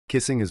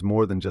Kissing is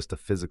more than just a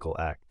physical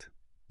act.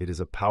 It is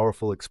a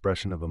powerful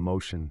expression of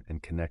emotion and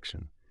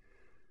connection.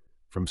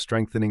 From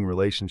strengthening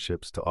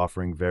relationships to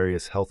offering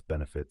various health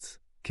benefits,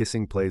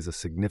 kissing plays a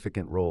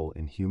significant role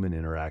in human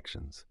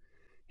interactions.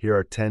 Here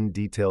are 10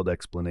 detailed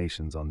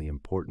explanations on the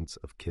importance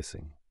of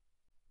kissing.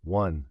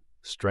 1.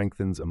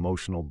 Strengthens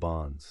emotional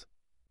bonds.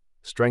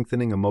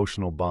 Strengthening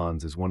emotional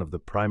bonds is one of the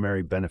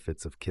primary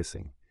benefits of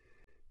kissing.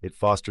 It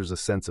fosters a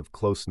sense of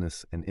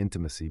closeness and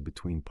intimacy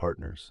between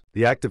partners.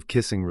 The act of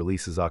kissing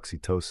releases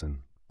oxytocin,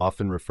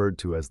 often referred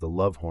to as the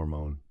love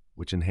hormone,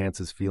 which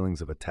enhances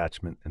feelings of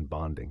attachment and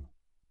bonding.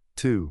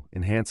 2.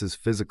 Enhances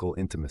physical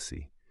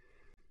intimacy.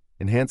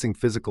 Enhancing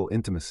physical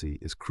intimacy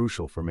is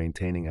crucial for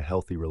maintaining a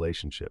healthy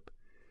relationship.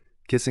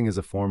 Kissing is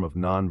a form of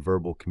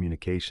non-verbal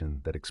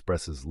communication that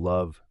expresses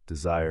love,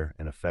 desire,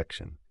 and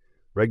affection.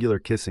 Regular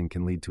kissing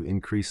can lead to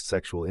increased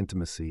sexual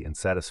intimacy and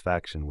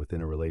satisfaction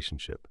within a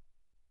relationship.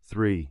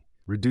 3.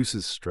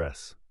 Reduces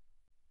stress.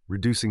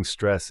 Reducing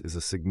stress is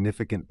a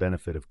significant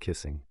benefit of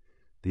kissing.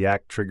 The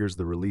act triggers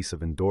the release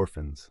of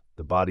endorphins,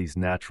 the body's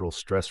natural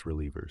stress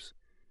relievers.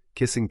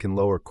 Kissing can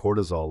lower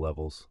cortisol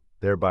levels,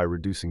 thereby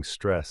reducing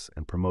stress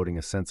and promoting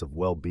a sense of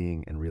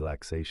well-being and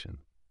relaxation.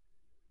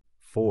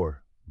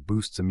 4.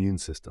 Boosts immune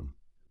system.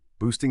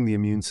 Boosting the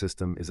immune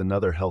system is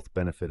another health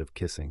benefit of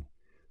kissing.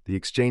 The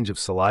exchange of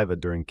saliva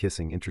during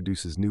kissing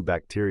introduces new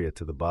bacteria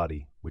to the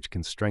body, which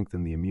can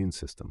strengthen the immune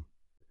system.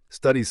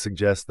 Studies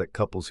suggest that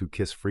couples who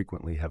kiss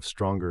frequently have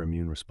stronger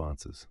immune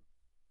responses.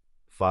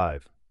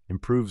 5.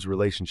 Improves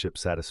relationship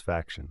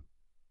satisfaction.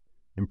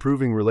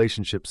 Improving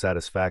relationship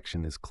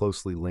satisfaction is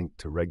closely linked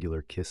to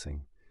regular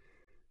kissing.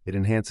 It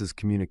enhances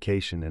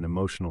communication and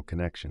emotional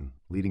connection,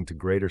 leading to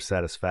greater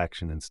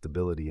satisfaction and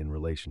stability in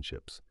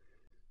relationships.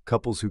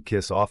 Couples who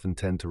kiss often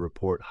tend to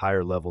report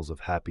higher levels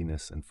of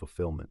happiness and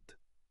fulfillment.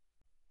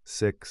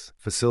 6.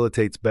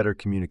 Facilitates better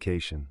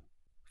communication.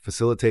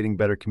 Facilitating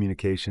better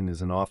communication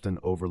is an often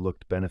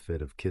overlooked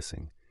benefit of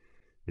kissing.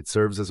 It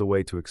serves as a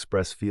way to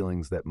express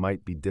feelings that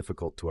might be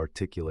difficult to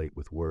articulate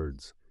with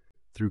words.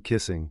 Through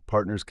kissing,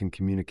 partners can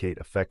communicate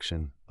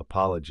affection,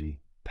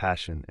 apology,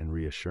 passion, and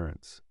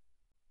reassurance.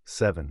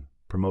 7.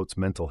 Promotes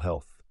mental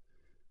health.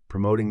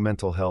 Promoting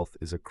mental health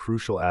is a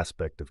crucial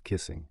aspect of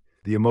kissing.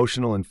 The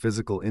emotional and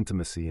physical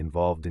intimacy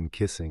involved in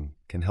kissing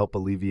can help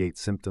alleviate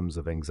symptoms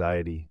of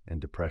anxiety and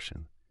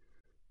depression.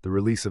 The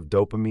release of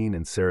dopamine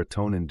and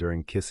serotonin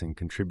during kissing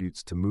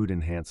contributes to mood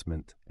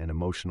enhancement and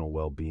emotional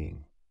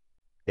well-being.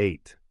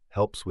 8.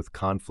 Helps with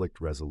conflict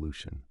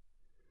resolution.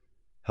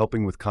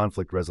 Helping with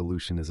conflict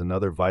resolution is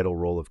another vital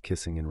role of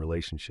kissing in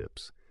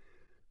relationships.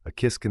 A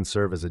kiss can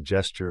serve as a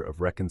gesture of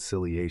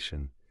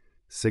reconciliation,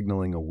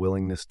 signaling a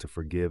willingness to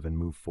forgive and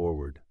move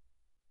forward.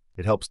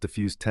 It helps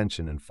diffuse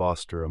tension and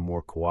foster a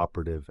more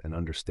cooperative and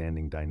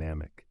understanding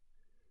dynamic.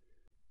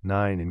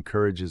 9.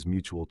 Encourages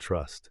mutual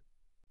trust.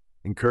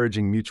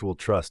 Encouraging mutual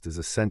trust is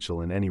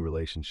essential in any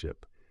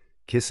relationship.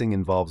 Kissing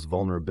involves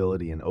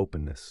vulnerability and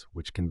openness,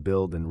 which can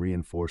build and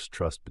reinforce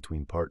trust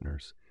between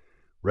partners.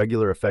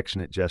 Regular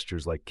affectionate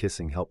gestures like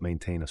kissing help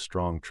maintain a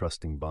strong,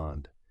 trusting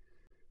bond.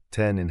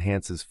 10.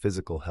 Enhances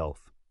physical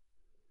health.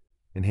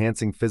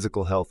 Enhancing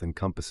physical health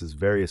encompasses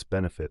various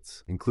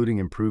benefits, including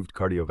improved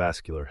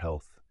cardiovascular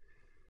health.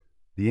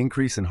 The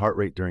increase in heart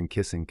rate during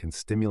kissing can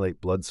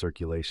stimulate blood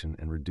circulation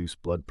and reduce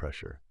blood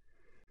pressure.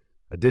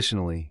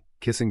 Additionally,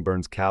 kissing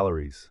burns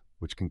calories,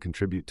 which can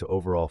contribute to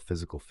overall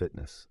physical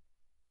fitness.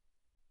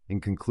 In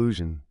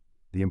conclusion,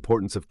 the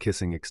importance of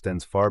kissing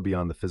extends far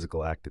beyond the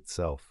physical act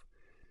itself.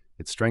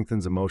 It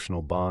strengthens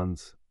emotional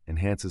bonds,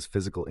 enhances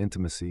physical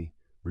intimacy,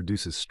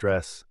 reduces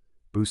stress,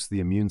 boosts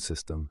the immune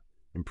system,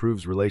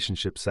 improves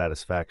relationship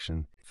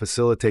satisfaction,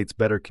 facilitates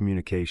better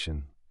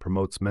communication,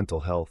 promotes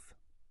mental health,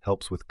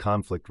 helps with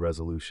conflict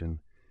resolution,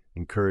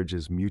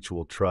 encourages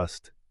mutual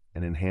trust,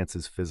 and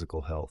enhances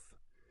physical health.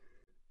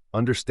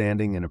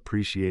 Understanding and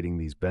appreciating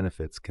these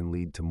benefits can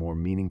lead to more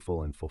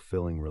meaningful and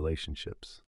fulfilling relationships.